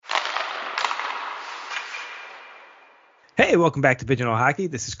Hey, welcome back to Pigeonhole Hockey.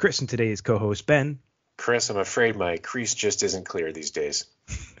 This is Chris and today's co-host Ben. Chris, I'm afraid my crease just isn't clear these days.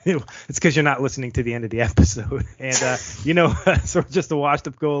 It's because you're not listening to the end of the episode. And, so we're just a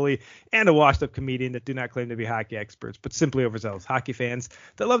washed-up goalie and a washed-up comedian that do not claim to be hockey experts, but simply overzealous hockey fans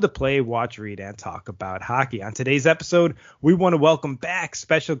that love to play, watch, read, and talk about hockey. On today's episode, we want to welcome back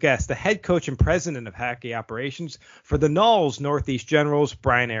special guest, the head coach and president of hockey operations for the NAHL Northeast Generals,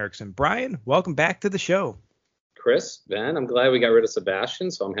 Bryan Erikson. Bryan, welcome back to the show. Chris, Ben, I'm glad we got rid of Sebastian,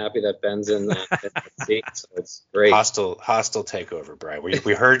 so I'm happy that Ben's in the seat. So it's great. Hostile takeover, Bryan.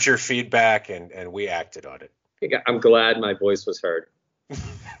 We heard your feedback and we acted on it. I'm glad my voice was heard.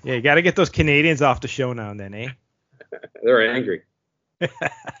 Yeah, you got to get those Canadians off the show now and then, eh? They're angry.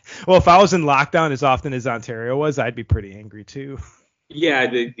 Well, if I was in lockdown as often as Ontario was, I'd be pretty angry too. Yeah,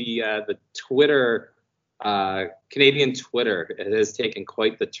 the Twitter, Canadian Twitter, it has taken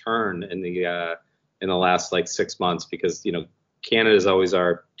quite the turn in the last 6 months because, Canada is always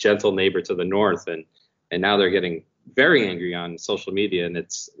our gentle neighbor to the north. And now they're getting very angry on social media.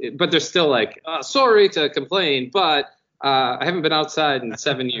 But they're still sorry to complain, but I haven't been outside in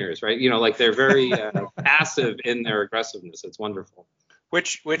 7 years, right? They're very passive in their aggressiveness. It's wonderful.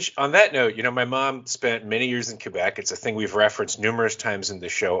 Which on that note, my mom spent many years in Quebec. It's a thing we've referenced numerous times in the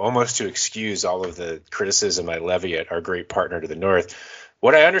show, almost to excuse all of the criticism I levy at our great partner to the north.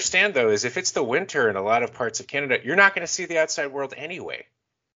 What I understand, though, is if it's the winter in a lot of parts of Canada, you're not going to see the outside world anyway.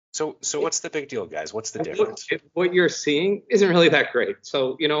 So what's the big deal, guys? What's the difference? What you're seeing isn't really that great.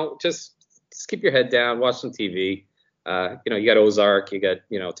 So, just keep your head down, watch some TV. You got Ozark, you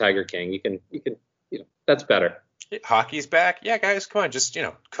got, Tiger King. You can, that's better. Hockey's back. Yeah, guys, come on. Just,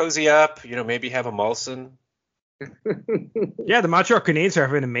 cozy up, maybe have a Molson. Yeah, the Montreal Canadiens are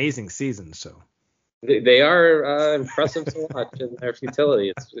having an amazing season, so. They are impressive to watch in their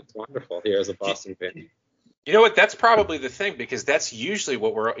futility. It's wonderful here as a Boston fan. You know what? That's probably the thing, because that's usually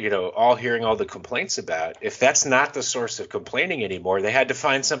what we're, all hearing all the complaints about. If that's not the source of complaining anymore, they had to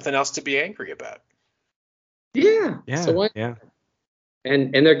find something else to be angry about. Yeah. So what? Yeah.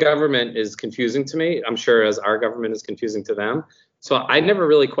 And their government is confusing to me. I'm sure as our government is confusing to them. So I never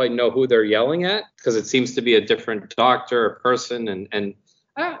really quite know who they're yelling at, because it seems to be a different doctor or person. And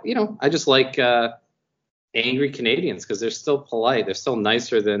I just like angry Canadians because they're still polite. They're still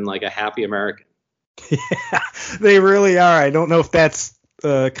nicer than a happy American. Yeah, they really are. I don't know if that's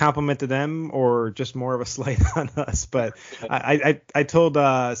a compliment to them or just more of a slight on us. But I told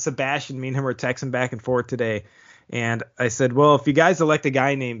Sebastian, me and him were texting back and forth today. And I said, well, if you guys elect a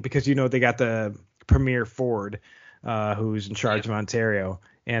guy named, because, they got the Premier Ford who's in charge of Ontario.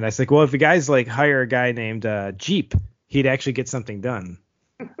 And I said, well, if you guys hire a guy named Jeep, he'd actually get something done.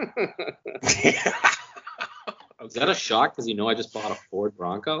 Is that a shock? Because I just bought a Ford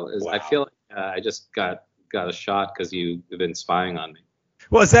Bronco. Wow. I feel like I just got a shot because you've been spying on me.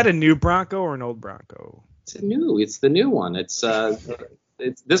 Well, is that a new Bronco or an old Bronco? It's the new one. It's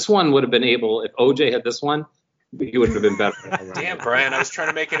this one would have been able, if OJ had this one, he would have been better. Damn, Bryan, I was trying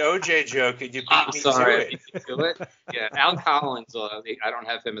to make an OJ joke and you beat me to it. Yeah, Al Collins. I don't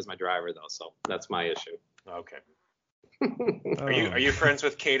have him as my driver though, so that's my issue. Okay. Are you friends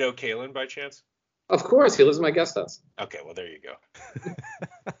with Cato Kalin by chance? Of course, he lives in my guest house. Okay, well, there you go.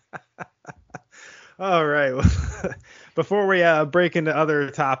 All right. Well, before we break into other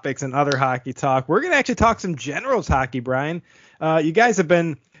topics and other hockey talk, we're going to actually talk some Generals hockey, Bryan. You guys have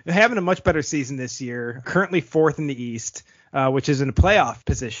been having a much better season this year, currently fourth in the East, which is in a playoff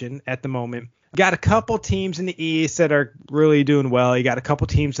position at the moment. Got a couple teams in the East that are really doing well. You got a couple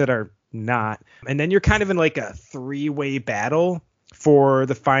teams that are not. And then you're kind of in a three-way battle for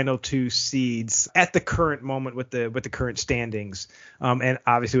the final two seeds at the current moment with the current standings, and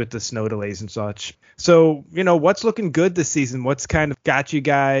obviously with the snow delays and such. So, what's looking good this season? What's kind of got you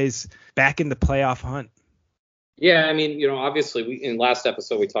guys back in the playoff hunt? Yeah, I mean, obviously in last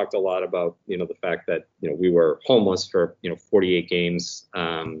episode we talked a lot about, the fact that, we were homeless for, 48 games,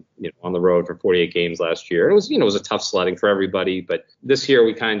 on the road for 48 games last year. It was, it was a tough sledding for everybody, but this year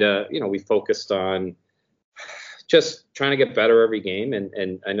we kind of, we focused on just trying to get better every game.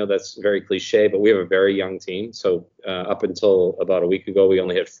 And I know that's very cliche, but we have a very young team. So up until about a week ago, we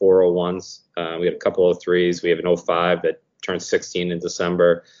only had 401s. We had a couple of 03s. We have an 05 that turned 16 in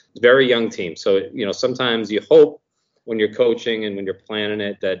December. Very young team. So, sometimes you hope when you're coaching and when you're planning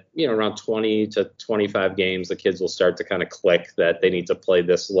it that, around 20 to 25 games, the kids will start to kind of click that they need to play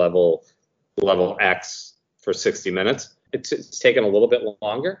this level X for 60 minutes. It's taken a little bit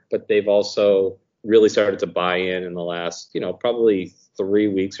longer, but they've also really started to buy in the last, probably 3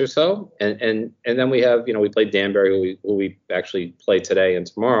 weeks or so. And then we have, we played Danbury, who we actually play today and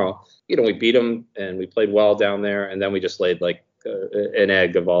tomorrow. We beat them and we played well down there. And then we just laid like an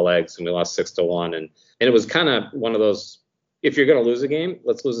egg of all eggs, and we lost 6-1. And it was kind of one of those, if you're going to lose a game,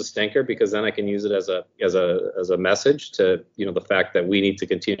 let's lose a stinker, because then I can use it as a message to, the fact that we need to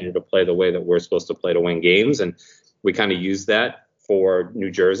continue to play the way that we're supposed to play to win games. And we kind of used that for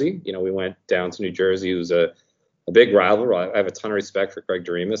New Jersey. We went down to New Jersey, who's a big rival. I have a ton of respect for Craig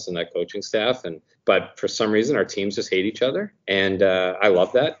Doremus and that coaching staff. But for some reason, our teams just hate each other. And I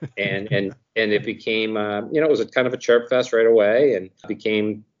love that. And it became, it was a kind of a chirp fest right away, and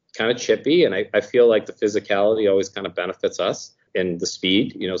became kind of chippy. And I feel like the physicality always kind of benefits us, and the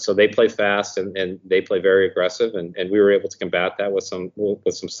speed, so they play fast and they play very aggressive. And we were able to combat that with some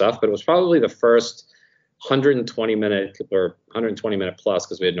stuff. But it was probably the first 120 minute plus,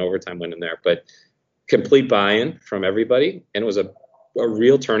 because we had an overtime win in there, but complete buy-in from everybody. And it was a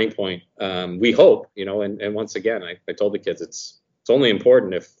real turning point. We hope, and once again, I told the kids, it's only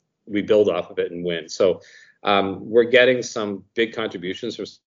important if we build off of it and win. So we're getting some big contributions from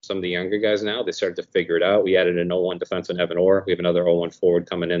some of the younger guys now. They started to figure it out. We added an 0-1 defenseman, Evan Orr. We have another 0-1 forward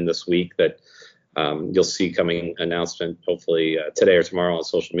coming in this week that you'll see coming announcement hopefully today or tomorrow on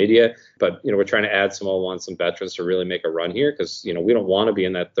social media. But, we're trying to add some 0-1, some veterans to really make a run here, because, we don't want to be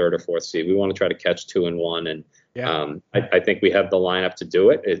in that 3rd or 4th seed. We want to try to catch 2 and 1. And I think we have the lineup to do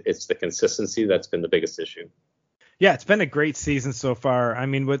it. It's the consistency that's been the biggest issue. Yeah, it's been a great season so far. I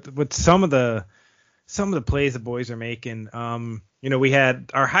mean, with some of the plays the boys are making, we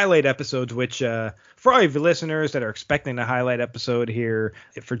had our highlight episodes, which for all of your listeners that are expecting a highlight episode here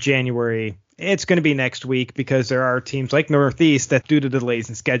for January, it's going to be next week, because there are teams like Northeast that, due to delays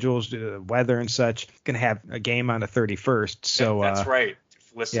in schedules, due to the weather and such, going to have a game on the 31st. So that's right.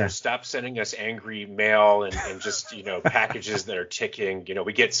 Listeners, stop sending us angry mail and just, packages that are ticking.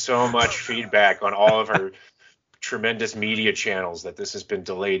 We get so much feedback on all of our tremendous media channels that this has been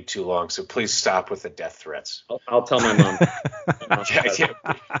delayed too long. So please stop with the death threats. I'll tell my mom.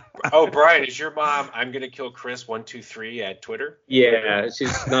 Oh, Bryan, is your mom "I'm gonna kill Chris 123" at Twitter? Yeah,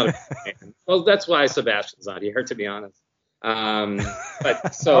 she's not a fan. Well, that's why Sebastian's on here, to be honest.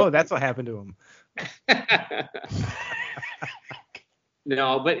 But so that's what happened to him.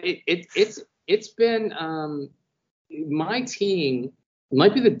 No, but it's been my team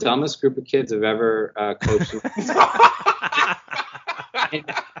might be the dumbest group of kids I've ever coached. And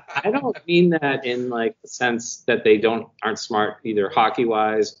I don't mean that in like the sense that they aren't smart either hockey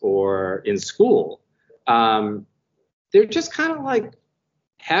wise or in school. They're just kind of like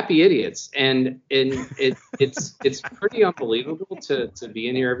happy idiots, and it's pretty unbelievable to be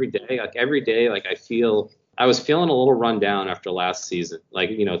in here every day. Like every day, like I was feeling a little run down after last season. Like,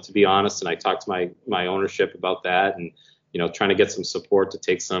 to be honest, and I talked to my ownership about that, and trying to get some support to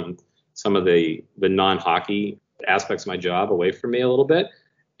take some of the non-hockey aspects of my job away from me a little bit.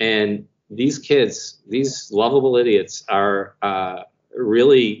 And these kids, these lovable idiots, are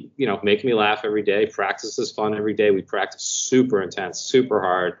really, making me laugh every day. Practice is fun every day. We practice super intense, super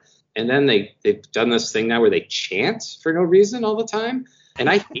hard. And then they've done this thing now where they chant for no reason all the time. And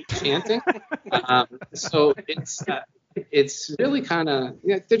I hate chanting. So it's really kind of,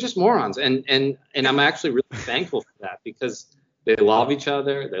 they're just morons. And I'm actually really thankful for that, because they love each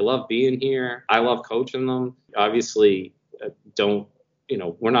other. They love being here. I love coaching them. Obviously,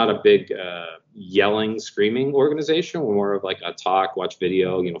 we're not a big yelling, screaming organization. We're more of like a talk, watch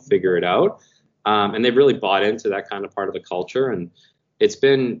video, figure it out. And they've really bought into that kind of part of the culture. And it's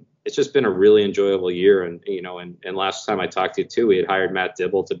just been a really enjoyable year. And, and last time I talked to you too, we had hired Matt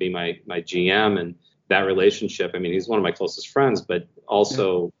Dibble to be my GM, and that relationship, I mean, he's one of my closest friends, but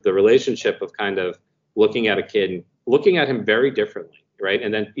also the relationship of kind of looking at a kid and looking at him very differently, right?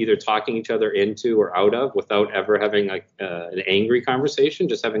 And then either talking each other into or out of without ever having like an angry conversation,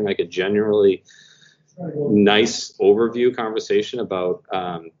 just having like a generally nice overview conversation about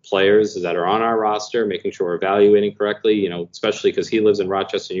players that are on our roster, making sure we're evaluating correctly, especially because he lives in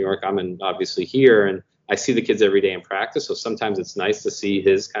Rochester, New York. I'm obviously here, and I see the kids every day in practice. So sometimes it's nice to see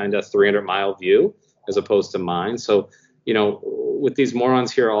his kind of 300-mile view as opposed to mine. So, with these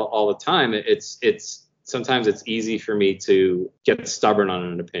morons here all the time, it's sometimes it's easy for me to get stubborn on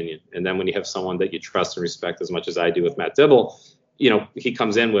an opinion. And then when you have someone that you trust and respect as much as I do with Matt Dibble, he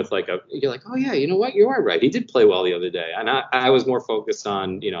comes in with you're like, oh yeah, you know what? You are right. He did play well the other day. And I was more focused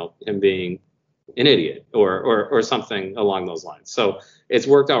on, him being an idiot or something along those lines. So it's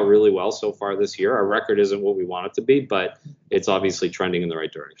worked out really well so far this year. Our record isn't what we want it to be, but it's obviously trending in the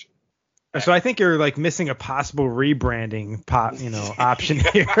right direction. So I think you're like missing a possible rebranding option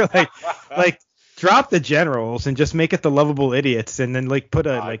here. like drop the generals and just make it the lovable idiots, and then like put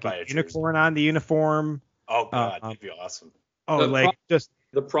a unicorn on the uniform. Oh God, that'd be awesome.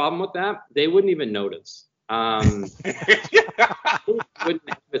 The problem with that, they wouldn't even notice. It wouldn't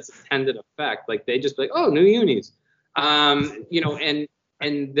have its intended effect. Like they just be like, oh, new unis, and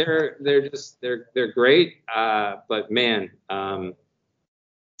they're great. But man,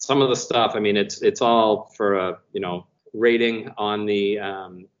 some of the stuff, I mean, it's all for a rating on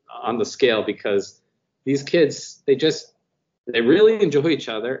the scale, because these kids, they really enjoy each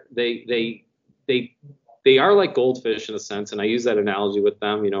other. They are like goldfish in a sense, and I use that analogy with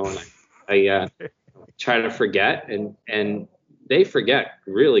them, and I try to forget, and they forget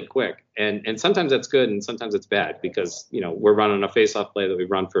really quick, and sometimes that's good and sometimes it's bad, because we're running a face-off play that we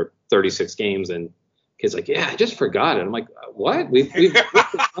run for 36 games, and kids like, yeah, I just forgot it. I'm like, what? We've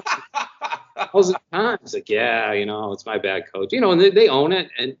 1,000 times. Like, yeah, it's my bad, coach. And they own it,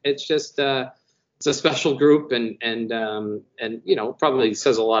 and it's just it's a special group, and probably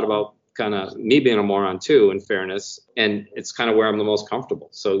says a lot about kind of me being a moron too, in fairness, and it's kind of where I'm the most comfortable.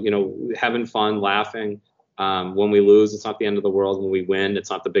 So having fun, laughing. When we lose, it's not the end of the world. When we win, it's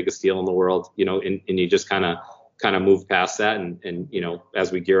not the biggest deal in the world. And you just kind of move past that, and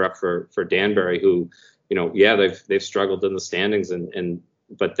as we gear up for Danbury, who they've struggled in the standings,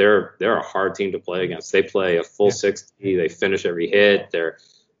 but they're a hard team to play against. They play a full 60. They finish every hit. They're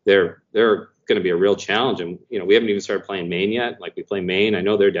going to be a real challenge. And, we haven't even started playing Maine yet. Like, we play Maine. I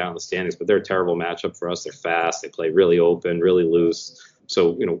know they're down in the standings, but they're a terrible matchup for us. They're fast. They play really open, really loose.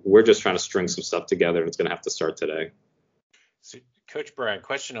 So, we're just trying to string some stuff together, and it's going to have to start today. So, Coach Bryan,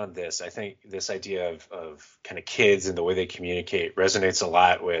 question on this. I think this idea of kind of kids and the way they communicate resonates a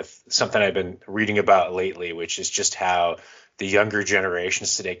lot with something I've been reading about lately, which is just how the younger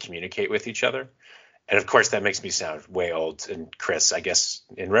generations today communicate with each other. And of course, that makes me sound way old. And Chris, I guess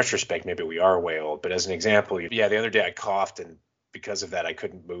in retrospect, maybe we are way old. But as an example, the other day I coughed, and because of that, I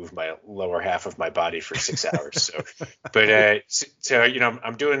couldn't move my lower half of my body for 6 hours. So,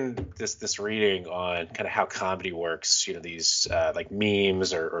 I'm doing this reading on kind of how comedy works, these like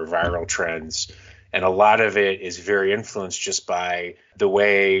memes or viral trends. And a lot of it is very influenced just by the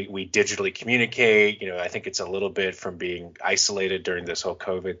way we digitally communicate. I think it's a little bit from being isolated during this whole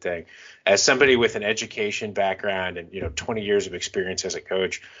COVID thing. As somebody with an education background and, 20 years of experience as a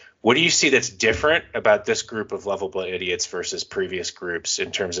coach, what do you see that's different about this group of lovable idiots versus previous groups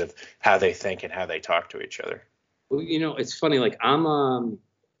in terms of how they think and how they talk to each other? Well, it's funny. Like,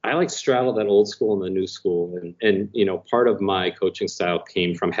 I like straddle that old school and the new school. And part of my coaching style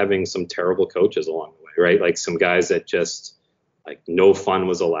came from having some terrible coaches along the way, right? Like some guys that just like no fun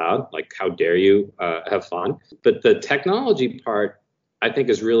was allowed. Like, how dare you have fun? But the technology part, I think,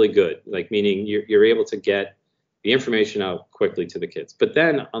 is really good. Like, meaning you're able to get the information out quickly to the kids. But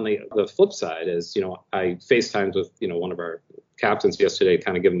then on the flip side is, I FaceTimed with, one of our captains yesterday to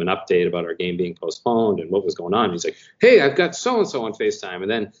kind of give him an update about our game being postponed and what was going on. He's like, hey, I've got so-and-so on FaceTime. And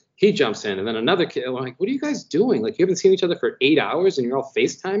then he jumps in, and then another kid. I'm like, what are you guys doing? Like, you haven't seen each other for 8 hours and you're all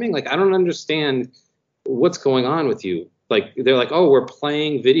FaceTiming? Like, I don't understand what's going on with you. Like, they're like, oh, we're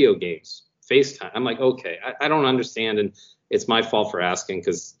playing video games, FaceTime. I'm like, okay, I don't understand. And it's my fault for asking,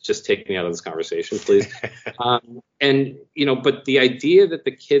 because just take me out of this conversation, please. But the idea that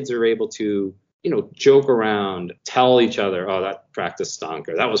the kids are able to, joke around, tell each other, oh, that practice stunk,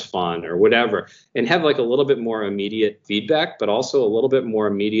 or that was fun, or whatever, and have like a little bit more immediate feedback, but also a little bit more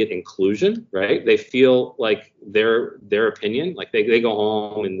immediate inclusion, right? They feel like their opinion, like they go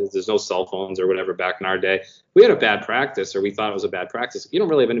home and there's no cell phones or whatever. Back in our day, we had a bad practice, or we thought it was a bad practice. You don't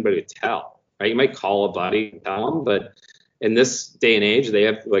really have anybody to tell, right? You might call a buddy and tell them, but in this day and age,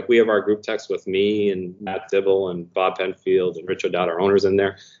 we have our group text with me and Matt Dibble and Bob Penfield and Rich O'Dowd, our owners, in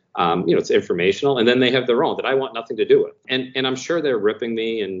there. It's informational, and then they have their own that I want nothing to do with. And I'm sure they're ripping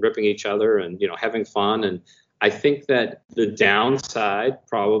me and ripping each other and, having fun. And I think that the downside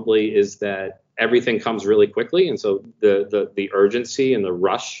probably is that everything comes really quickly. And so the urgency and the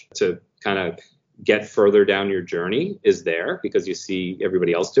rush to kind of get further down your journey is there because you see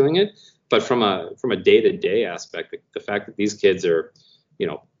everybody else doing it. But from a day-to-day aspect, the fact that these kids are,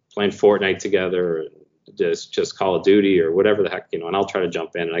 playing Fortnite together, or just Call of Duty or whatever the heck, and I'll try to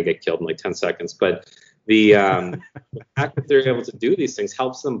jump in and I get killed in like 10 seconds. But the fact that they're able to do these things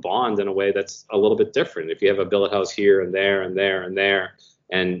helps them bond in a way that's a little bit different. If you have a billet house here and there and there and there,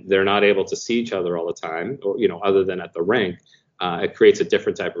 and they're not able to see each other all the time, or, other than at the rink, it creates a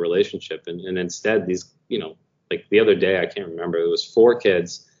different type of relationship. And instead, these, like the other day, I can't remember, it was 4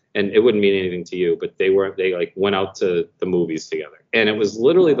 kids. and it wouldn't mean anything to you, but they like went out to the movies together. And it was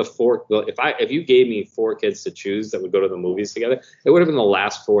literally if you gave me 4 kids to choose that would go to the movies together, it would have been the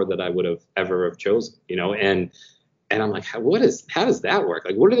last 4 that I would have ever chosen, and I'm like, how does that work?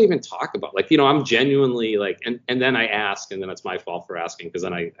 Like, what do they even talk about? Like, I'm genuinely like, and then I ask, and then it's my fault for asking, because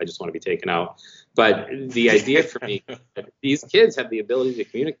then I just want to be taken out. But the idea for me that these kids have the ability to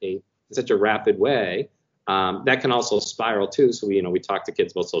communicate in such a rapid way, that can also spiral too. So we talk to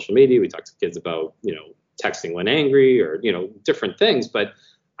kids about social media, we talk to kids about, texting when angry, or, different things. But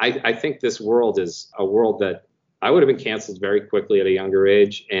I think this world is a world that I would have been canceled very quickly at a younger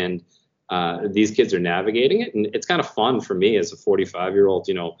age. And these kids are navigating it, and it's kind of fun for me as a 45-year-old,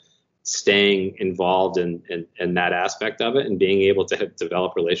 staying involved in that aspect of it, and being able to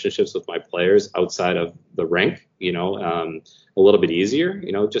develop relationships with my players outside of the rink, a little bit easier,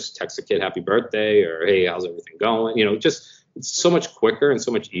 just text a kid happy birthday, or hey, how's everything going? It's so much quicker and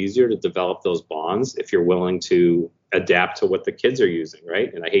so much easier to develop those bonds if you're willing to adapt to what the kids are using,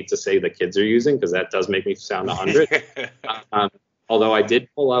 right? And I hate to say the kids are using, because that does make me sound 100. Although I did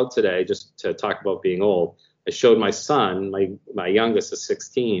pull out today, just to talk about being old, I showed my son, my youngest is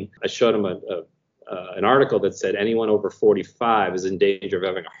 16. I showed him an article that said anyone over 45 is in danger of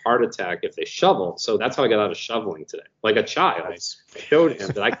having a heart attack if they shovel. So that's how I got out of shoveling today, like a child. Nice. I showed him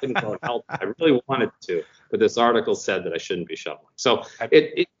that I couldn't go and help. I really wanted to, but this article said that I shouldn't be shoveling. So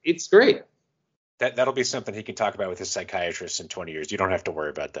it's great. That'll be something he can talk about with his psychiatrist in 20 years. You don't have to worry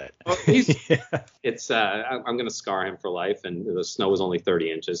about that. Well, I'm going to scar him for life, and the snow is only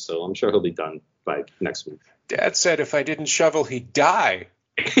 30 inches, so I'm sure he'll be done by next week. Dad said if I didn't shovel, he'd die.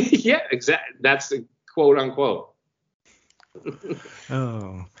 Yeah, exactly. That's the quote unquote.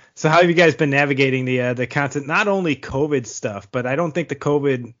 Oh, so how have you guys been navigating the constant, not only COVID stuff, but I don't think the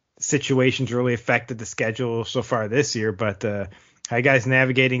COVID situation's really affected the schedule so far this year, but how you guys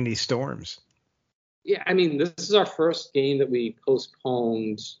navigating these storms? Yeah, I mean, this is our first game that we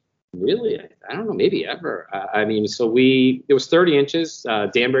postponed, really, I don't know, maybe ever. So it was 30 inches.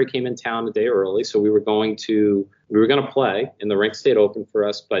 Danbury came in town a day early, so we were going to play, and the rink stayed open for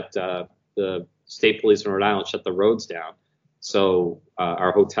us, but the state police in Rhode Island shut the roads down. So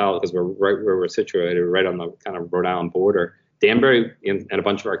our hotel, because we're right where we're situated, right on the kind of Rhode Island border, Danbury and a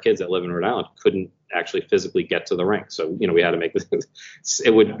bunch of our kids that live in Rhode Island couldn't actually physically get to the rink. So, we had to make this. It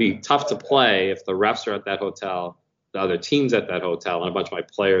would be tough to play if the refs are at that hotel, the other teams at that hotel, and a bunch of my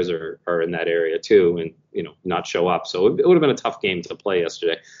players are in that area too, and, not show up. So it would have been a tough game to play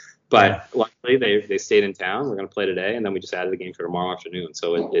yesterday. But luckily they stayed in town. We're going to play today, and then we just added the game for tomorrow afternoon.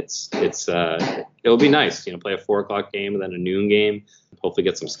 So it'll be nice, play a 4:00 game and then a noon game. Hopefully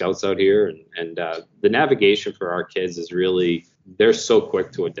get some scouts out here, and the navigation for our kids is really, they're so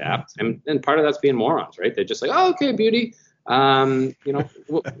quick to adapt, and part of that's being morons, right? They're just like, oh, okay, beauty.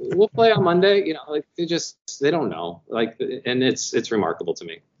 We'll play on Monday. Like they don't know, and it's remarkable to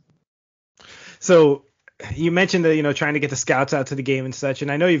me. So you mentioned that, trying to get the scouts out to the game and such,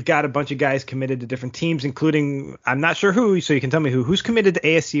 and I know you've got a bunch of guys committed to different teams, including, I'm not sure who, so you can tell me who's committed to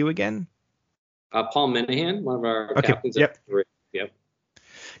ASU again? Paul Minahan, one of our captains. Yep. Yep.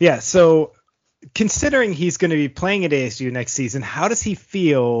 Yeah. So considering he's going to be playing at ASU next season, how does he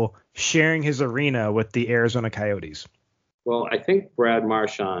feel sharing his arena with the Arizona Coyotes? Well, I think Brad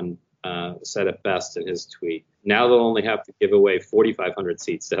Marchand said it best in his tweet. Now they'll only have to give away 4,500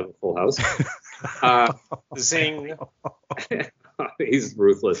 seats to have a full house. Zing. He's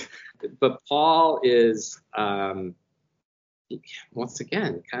ruthless. But Paul is, once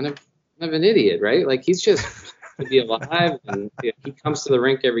again, kind of an idiot, right? Like, he's just to be alive, and he comes to the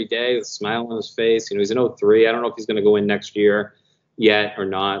rink every day with a smile on his face. He's an 03. I don't know if he's going to go in next year yet or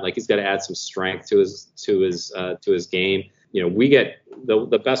not. Like, he's got to add some strength to his game. We get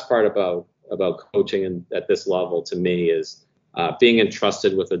the best part about coaching at this level to me is being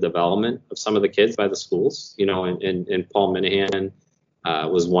entrusted with the development of some of the kids by the schools. And Paul Minahan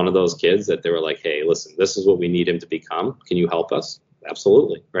was one of those kids that they were like, hey, listen, this is what we need him to become. Can you help us?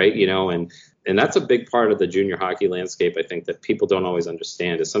 Absolutely. Right. And that's a big part of the junior hockey landscape, I think, that people don't always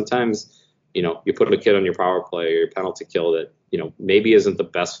understand, is sometimes, you put a kid on your power play or your penalty kill that, maybe isn't the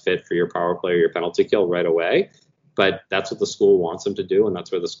best fit for your power play or your penalty kill right away, but that's what the school wants them to do, and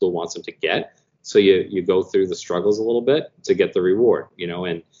that's where the school wants them to get. So you go through the struggles a little bit to get the reward,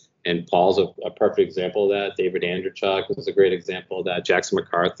 and Paul's a perfect example of that. David Andrechuk is a great example of that. Jackson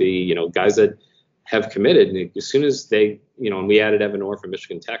McCarthy, guys that have committed. And as soon as they, and we added Evan Orr from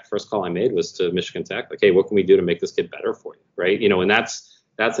Michigan Tech, first call I made was to Michigan Tech, like, hey, what can we do to make this kid better for you, right? And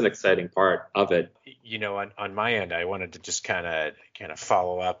that's an exciting part of it. On my end, I wanted to just kind of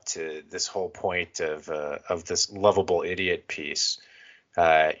follow up to this whole point of this lovable idiot piece.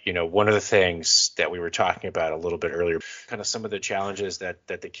 One of the things that we were talking about a little bit earlier, kind of some of the challenges that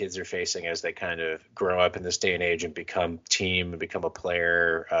the kids are facing as they kind of grow up in this day and age and become team and become a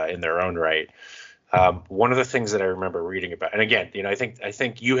player in their own right. One of the things that I remember reading about, and again, I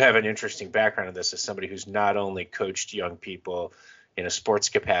think you have an interesting background in this as somebody who's not only coached young people in a sports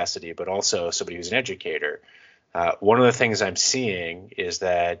capacity, but also somebody who's an educator. One of the things I'm seeing is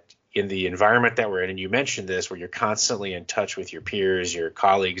that in the environment that we're in, and you mentioned this, where you're constantly in touch with your peers, your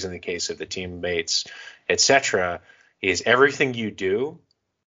colleagues, in the case of the teammates, etc., is everything you do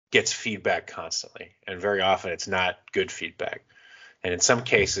gets feedback constantly. And very often it's not good feedback. And in some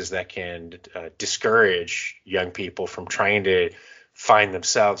cases that can discourage young people from trying to find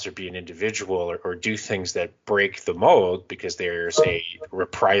themselves or be an individual or do things that break the mold, because there's a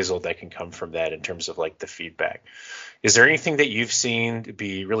reprisal that can come from that in terms of like the feedback. Is there anything that you've seen to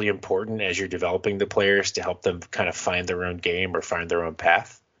be really important as you're developing the players to help them kind of find their own game or find their own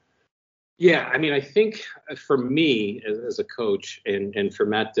path? Yeah, I mean, I think for me as a coach and for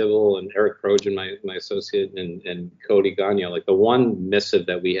Matt Dibble and Eric Projan, my associate, and Cody Gagne, like the one missive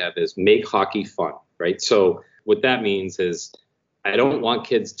that we have is make hockey fun, right? So what that means is I don't want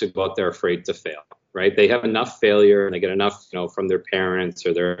kids to go out there afraid to fail, right? They have enough failure and they get enough, from their parents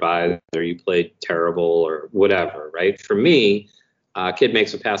or their advisor, you played terrible or whatever, right? For me, a kid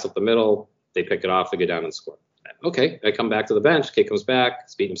makes a pass up the middle, they pick it off, they go down and score. Okay, I come back to the bench, kid comes back,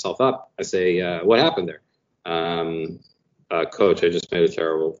 he's beating himself up. I say, what happened there? Coach, I just made a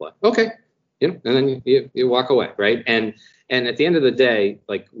terrible play. Okay, and then you walk away, right? And at the end of the day,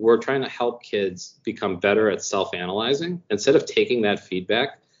 like, we're trying to help kids become better at self-analyzing instead of taking that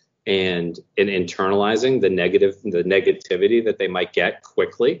feedback and internalizing the negativity that they might get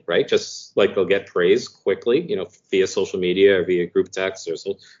quickly, right? Just like they'll get praise quickly, via social media or via group text or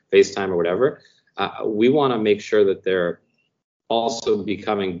FaceTime or whatever. We want to make sure that they're also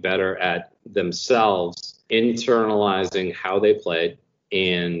becoming better at themselves, internalizing how they played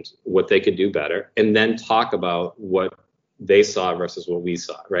and what they could do better, and then talk about what they saw versus what we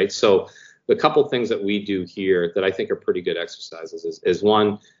saw, right? So the couple things that we do here that I think are pretty good exercises is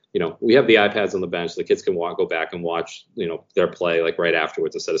one, we have the iPads on the bench. The kids can go back and watch, their play like right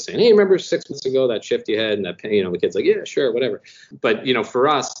afterwards, instead of saying, hey, remember 6 months ago that shift you had and that, the kid's like, yeah, sure, whatever. But, for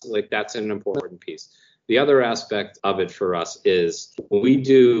us, like, that's an important piece. The other aspect of it for us is when we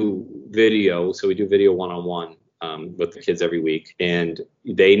do video, so we do video one-on-one with the kids every week, and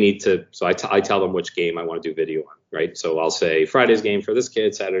they need to, so I tell them which game I want to do video on, right? So I'll say Friday's game for this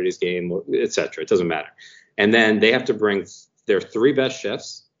kid, Saturday's game, etc. It doesn't matter. And then they have to bring their 3 best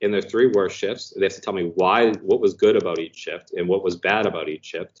shifts and their 3 worst shifts. They have to tell me what was good about each shift and what was bad about each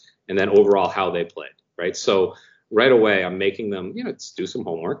shift, and then overall how they played, right? So right away, I'm making them, do some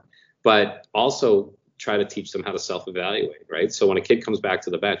homework, but also try to teach them how to self-evaluate, right? So when a kid comes back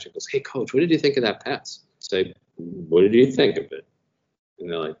to the bench and goes, hey, coach, what did you think of that pass? Say, what did you think of it? And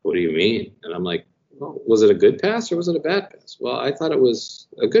they're like, what do you mean? And I'm like, well, was it a good pass or was it a bad pass? Well, I thought it was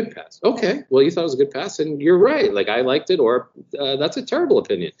a good pass. Okay, well, you thought it was a good pass, and you're right. Like, I liked it, or that's a terrible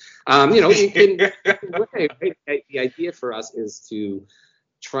opinion. You can right? The idea for us is to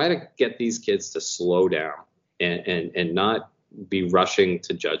try to get these kids to slow down and not be rushing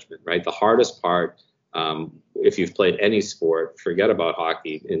to judgment, right? The hardest part, if you've played any sport, forget about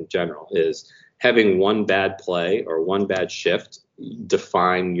hockey in general, is having one bad play or one bad shift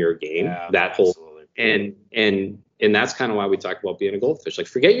define your game. Yeah, that whole absolutely. And that's kind of why we talk about being a goldfish. Like,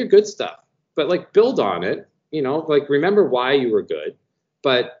 forget your good stuff, but like, build on it. Like, remember why you were good,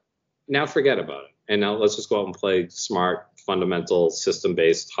 but now forget about it. And now let's just go out and play smart, fundamental,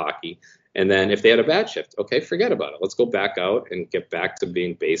 system-based hockey. And then if they had a bad shift, okay, forget about it. Let's go back out and get back to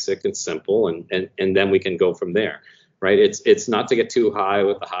being basic and simple, and then we can go from there, right? It's not to get too high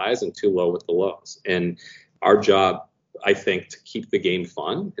with the highs and too low with the lows. And our job, I think, to keep the game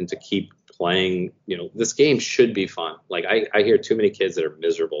fun and to keep playing, this game should be fun. Like, I hear too many kids that are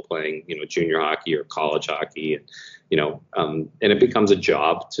miserable playing, junior hockey or college hockey, and it becomes a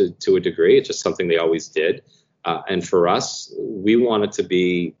job to a degree. It's just something they always did. And for us, we want it to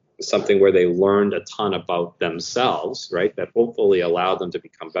be something where they learned a ton about themselves, right? That hopefully allowed them to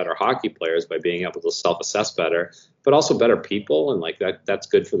become better hockey players by being able to self-assess better, but also better people. And like that's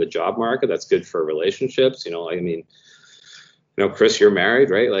good for the job market. That's good for relationships. Chris, you're married,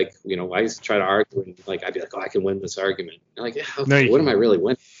 right? Like, I used to try to argue and like, I'd be like, oh, I can win this argument. And like, yeah, okay, what am I really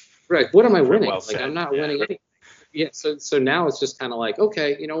winning? Right. What am I winning? Well, like, I'm not winning anything. Yeah. So now it's just kind of like,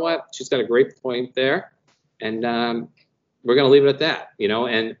 okay, you know what? She's got a great point there. And, we're going to leave it at that,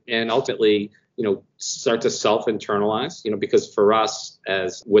 and ultimately, start to self-internalize, because for us,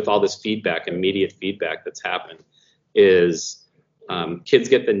 as with all this feedback, immediate feedback that's happened, is Kids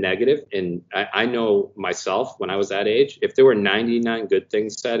get the negative, and I know myself when I was that age, if there were 99 good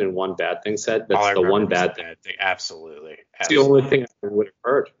things said and one bad thing said, that's the one bad thing. Absolutely. It's the only thing I would have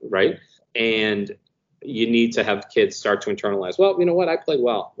heard, right? And you need to have kids start to internalize, well, you know what, I played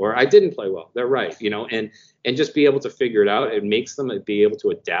well, or I didn't play well. They're right, and just be able to figure it out. It makes them be able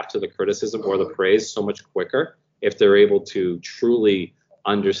to adapt to the criticism or the praise so much quicker if they're able to truly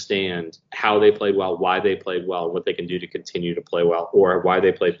understand how they played well, why they played well, what they can do to continue to play well, or why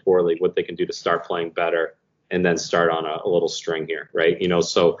they played poorly, what they can do to start playing better, and then start on a little string here, right?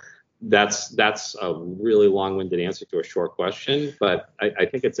 So that's a really long-winded answer to a short question, but I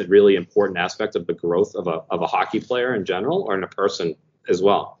think it's a really important aspect of the growth of a hockey player in general, or in a person as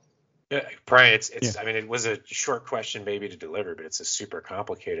well. Yeah, Bryan, I mean, it was a short question maybe to deliver, but it's a super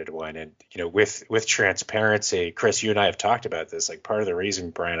complicated one. And, with transparency, Chris, you and I have talked about this. Like, part of the reason,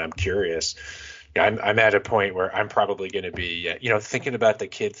 Bryan, I'm curious, I'm at a point where I'm probably going to be, thinking about the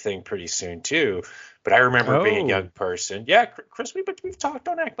kid thing pretty soon too. But I remember being a young person. Yeah, Chris, we've talked.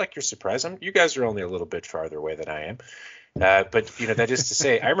 Don't act like you're surprised. You guys are only a little bit farther away than I am. But, that is to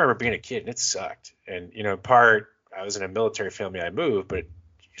say, I remember being a kid and it sucked. And, in part, I was in a military family. I moved, but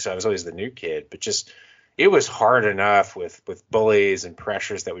so I was always the new kid, but just it was hard enough with bullies and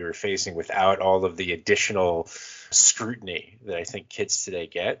pressures that we were facing without all of the additional scrutiny that I think kids today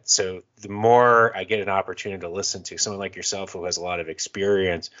get. So the more I get an opportunity to listen to someone like yourself who has a lot of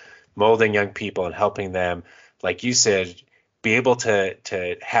experience molding young people and helping them, like you said, be able to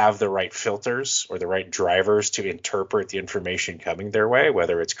have the right filters or the right drivers to interpret the information coming their way,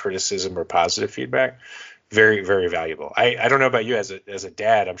 whether it's criticism or positive feedback. Very, very valuable. I don't know about you as a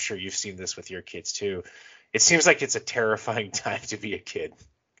dad. I'm sure you've seen this with your kids too. It seems like it's a terrifying time to be a kid.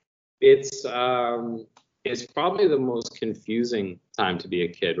 It's probably the most confusing time to be a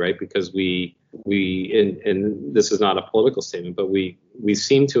kid, right? Because we and this is not a political statement, but we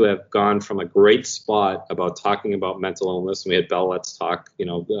seem to have gone from a great spot about talking about mental illness, and we had Bell Let's Talk,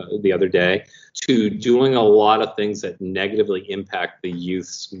 the other day, to doing a lot of things that negatively impact the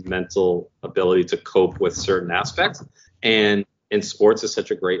youth's mental ability to cope with certain aspects. And sports is such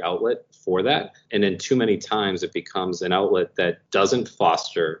a great outlet for that. And then too many times it becomes an outlet that doesn't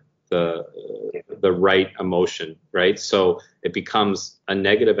foster the right emotion, right? So it becomes a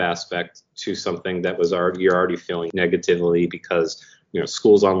negative aspect to something that you're already feeling negatively because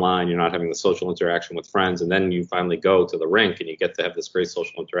school's online, you're not having the social interaction with friends, and then you finally go to the rink and you get to have this great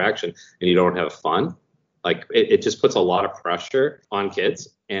social interaction and you don't have fun. Like it just puts a lot of pressure on kids,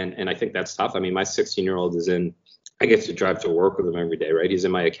 and I think that's tough. I mean, my 16-year-old I get to drive to work with him every day, right? He's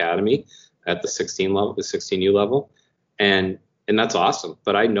in my academy at the 16U level, and that's awesome.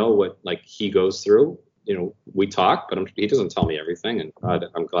 But I know what he goes through. We talk, but he doesn't tell me everything, and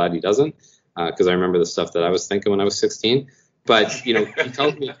I'm glad he doesn't, because I remember the stuff that I was thinking when I was 16. But he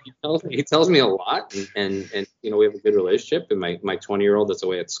tells me a lot, and we have a good relationship. And my 20-year-old that's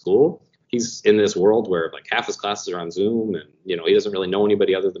away at school, he's in this world where half his classes are on Zoom, and he doesn't really know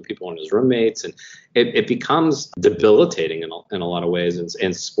anybody other than people and his roommates, and it becomes debilitating in a lot of ways.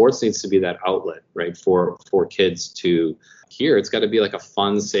 And sports needs to be that outlet, right, for kids to hear. It's got to be a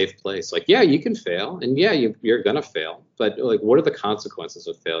fun, safe place. Yeah, you can fail, and yeah, you're gonna fail, but what are the consequences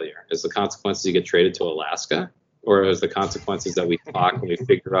of failure? Is the consequences you get traded to Alaska, or is the consequences that we talk and we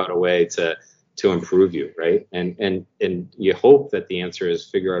figure out a way to improve you, right? And you hope that the answer is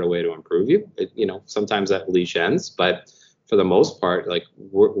figure out a way to improve you. Sometimes that leash ends, but for the most part,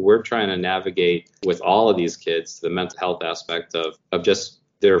 we're trying to navigate with all of these kids the mental health aspect of just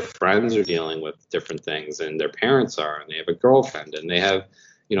their friends are dealing with different things, and their parents are, and they have a girlfriend, and they have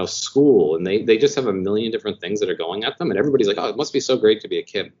school, and they just have a million different things that are going at them, and everybody's like, oh, it must be so great to be a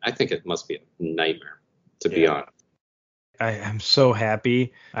kid. I think it must be a nightmare, to be honest. I'm so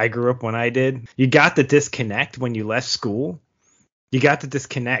happy I grew up when I did. You got the disconnect when you left school. You got the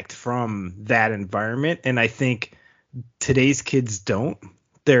disconnect from that environment, and I think today's kids don't.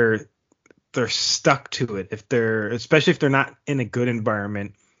 They're stuck to it. Especially if they're not in a good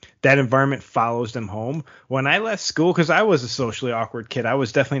environment, that environment follows them home. When I left school, because I was a socially awkward kid, I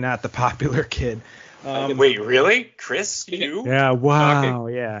was definitely not the popular kid. Wait, really, Chris? You? Yeah. Wow.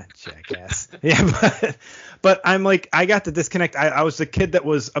 Yeah. Jackass. Yeah. But I'm I got the disconnect. I was the kid that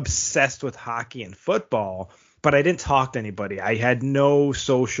was obsessed with hockey and football, but I didn't talk to anybody. I had no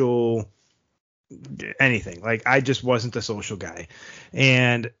social anything. I just wasn't the social guy.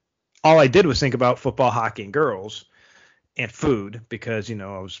 And all I did was think about football, hockey, and girls and food because, I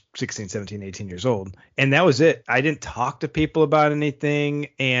was 16, 17, 18 years old. And that was it. I didn't talk to people about anything.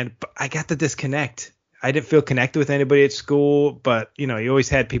 And I got the disconnect. I didn't feel connected with anybody at school, but, you always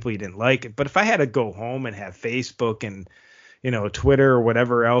had people you didn't like. But if I had to go home and have Facebook and, Twitter or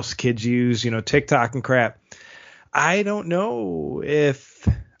whatever else kids use, TikTok and crap. I don't know if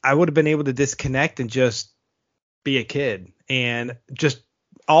I would have been able to disconnect and just be a kid and just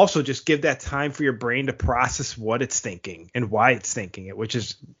give that time for your brain to process what it's thinking and why it's thinking it, which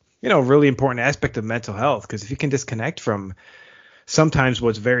is, a really important aspect of mental health. Because if you can disconnect from sometimes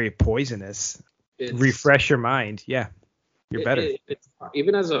what's very poisonous, refresh your mind. Yeah, you're better.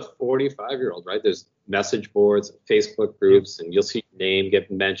 Even as a 45-year-old, right? There's message boards, Facebook groups, and you'll see your name get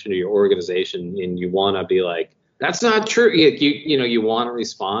mentioned or your organization, and you want to be like, that's not true. You want to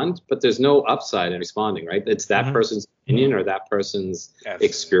respond, but there's no upside in responding, right? It's that person's opinion or that person's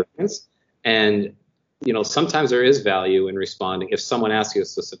experience. And, sometimes there is value in responding if someone asks you a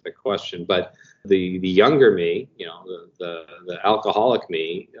specific question. But the younger me, the alcoholic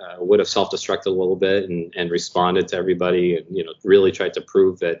me would have self-destructed a little bit and responded to everybody and, really tried to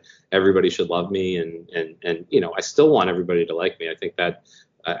prove that everybody should love me. And I still want everybody to like me. I think that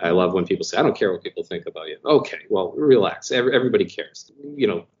I love when people say, I don't care what people think about you. Okay, well, relax. Everybody cares.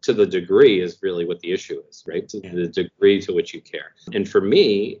 To the degree is really what the issue is, right? To the degree to which you care. And for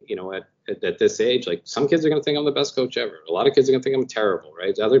me, at this age, like some kids are going to think I'm the best coach ever. A lot of kids are going to think I'm terrible,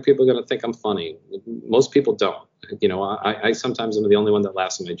 right? Other people are going to think I'm funny. Most people don't. I sometimes am the only one that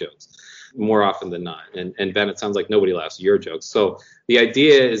laughs at my jokes more often than not. And Ben, it sounds like nobody laughs at your jokes. So the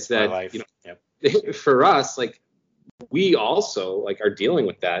idea is that, for us, like, we also are dealing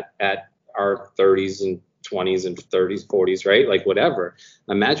with that at our 30s and 20s and 30s, 40s, right? Like whatever.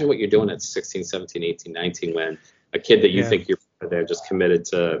 Imagine what you're doing at 16, 17, 18, 19 when a kid that you think you're there just committed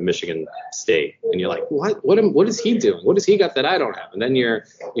to Michigan State. And you're like, what is he doing? What has he got that I don't have? And then you're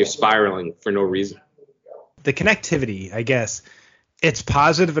spiraling for no reason. The connectivity, I guess, it's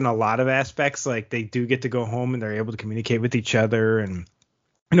positive in a lot of aspects. Like they do get to go home and they're able to communicate with each other and,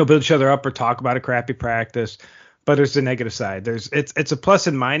 build each other up or talk about a crappy practice. But there's the negative side. It's a plus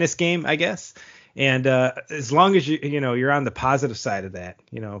and minus game, I guess. And as long as you're on the positive side of that,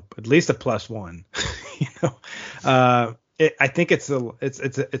 at least a +1, I think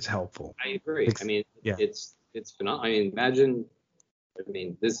it's helpful. I agree. It's phenomenal. Imagine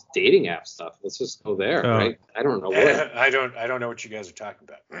this dating app stuff. Let's just go there, right? I don't know what. I don't know what you guys are talking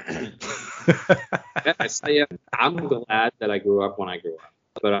about. I'm glad that I grew up when I grew up.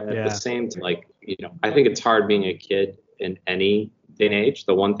 But at the same time, I think it's hard being a kid in any day and age.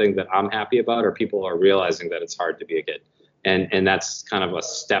 The one thing that I'm happy about are people are realizing that it's hard to be a kid. And that's kind of a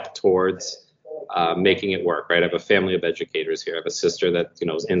step towards making it work, right? I have a family of educators here. I have a sister that,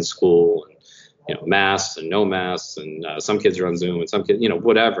 is in school and, masks and no masks. And some kids are on Zoom and some kids,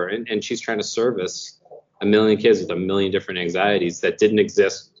 whatever. And she's trying to service a million kids with a million different anxieties that didn't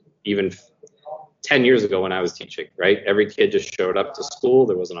exist even 10 years ago when I was teaching, right? Every kid just showed up to school.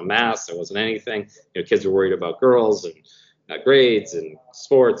 There wasn't a mask. There wasn't anything. Kids were worried about girls and grades and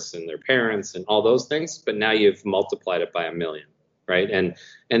sports and their parents and all those things. But now you've multiplied it by a million, right? And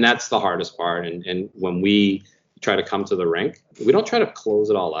that's the hardest part. And when we try to come to the rink, we don't try to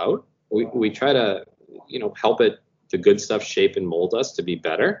close it all out. We try to, help it, the good stuff shape and mold us to be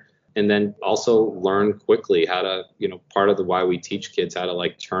better. And then also learn quickly how to, part of the why we teach kids how to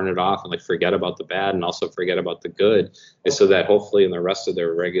turn it off and forget about the bad and also forget about the good is so that hopefully in the rest of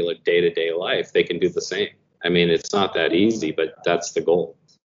their regular day-to-day life, they can do the same. It's not that easy, but that's the goal.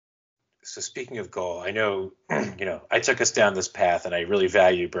 So speaking of goal, I know, I took us down this path and I really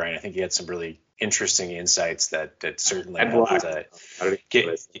value Bryan. I think you had some really interesting insights that certainly helped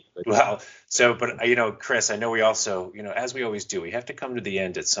get well. So, but Chris, I know we also, as we always do, we have to come to the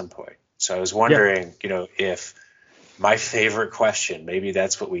end at some point. So I was wondering, if my favorite question, maybe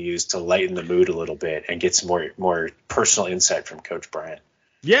that's what we use to lighten the mood a little bit and get some more personal insight from Coach Bryan.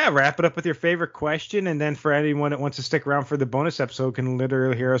 Yeah, wrap it up with your favorite question, and then for anyone that wants to stick around for the bonus episode can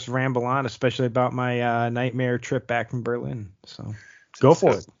literally hear us ramble on, especially about my nightmare trip back from Berlin. So go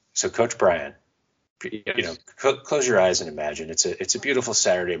for it. So Coach Bryan, close your eyes and imagine it's a beautiful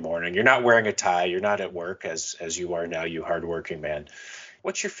Saturday morning. You're not wearing a tie. You're not at work as you are now, you hardworking man.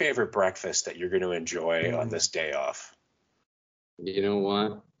 What's your favorite breakfast that you're going to enjoy on this day off? You know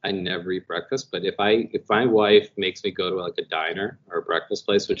what? I never eat breakfast, but if my wife makes me go to a diner or a breakfast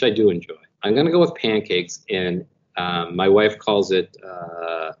place, which I do enjoy, I'm going to go with pancakes. And my wife calls it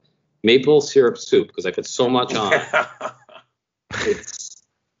maple syrup soup because I put so much on.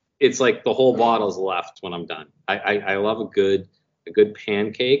 It's like the whole bottle's left when I'm done. I love a good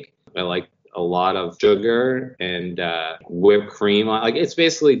pancake. I like a lot of sugar and whipped cream. It's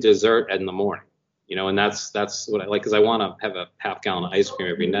basically dessert in the morning. And that's what I like because I want to have a half gallon of ice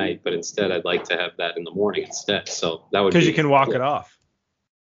cream every night, but instead I'd like to have that in the morning instead. So that would because you can walk it off.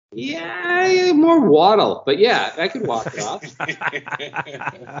 Yeah, more waddle, but yeah, I could walk it off.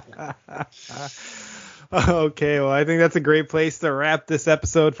 Okay, well, I think that's a great place to wrap this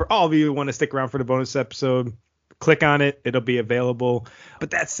episode. For all of you who want to stick around for the bonus episode, click on it. It'll be available.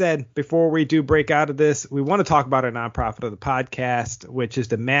 But that said, before we do break out of this, we want to talk about our nonprofit of the podcast, which is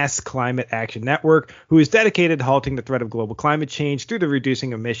the Mass Climate Action Network, who is dedicated to halting the threat of global climate change through the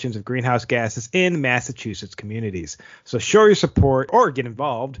reducing emissions of greenhouse gases in Massachusetts communities. So show your support or get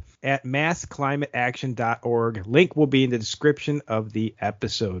involved at massclimateaction.org. Link will be in the description of the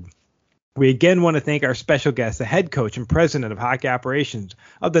episode. We again want to thank our special guest, the head coach and president of hockey operations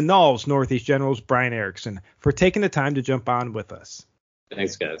of the NAHL's Northeast Generals, Bryan Erikson, for taking the time to jump on with us.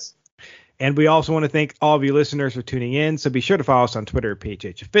 Thanks, guys. And we also want to thank all of you listeners for tuning in. So be sure to follow us on Twitter at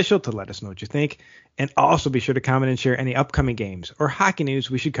PHHOfficial to let us know what you think. And also be sure to comment and share any upcoming games or hockey news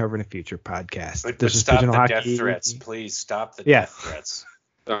we should cover in a future podcast. But stop the death threats. Please stop the death threats.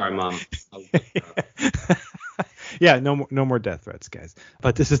 Sorry, Mom. Yeah, no more death threats, guys.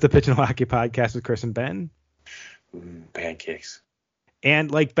 But this is the Pigeonhole Hockey Podcast with Chris and Ben. Pancakes. And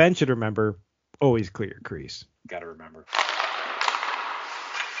like Ben should remember, always clear your crease. Gotta remember.